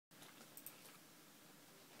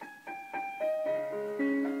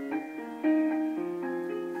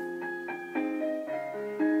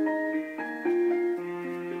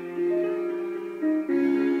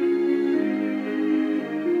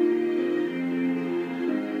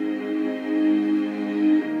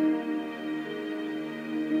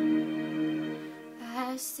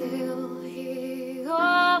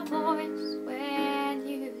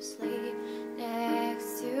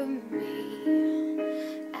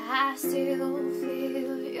I still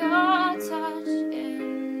feel your touch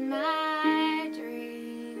in my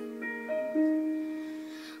dreams.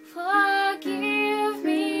 Forgive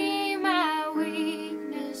me my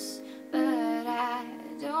weakness, but I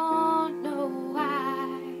don't know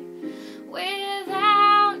why.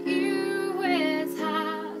 Without you, it's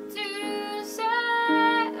hard to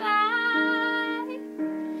survive.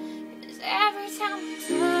 'Cause every time we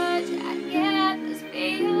touch, I get this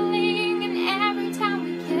feeling, and every time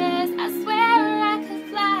we kiss, I swear I could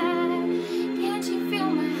fly. Can't you feel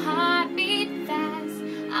my heart beat fast?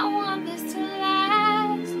 I want this to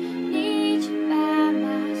last. Need you by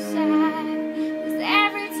my side. 'Cause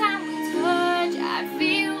every time we touch, I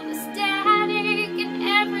feel the static, and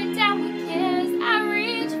every time we kiss, I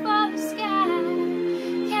reach for the sky.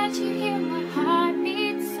 Can't you hear my heart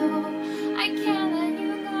beat so I can't let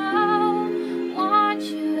you go? Want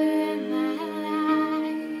you in my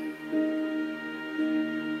life.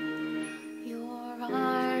 Your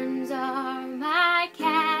arms are my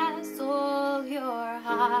castle, your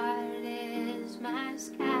heart is my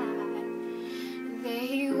sky.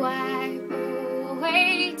 They wipe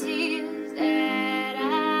away tears.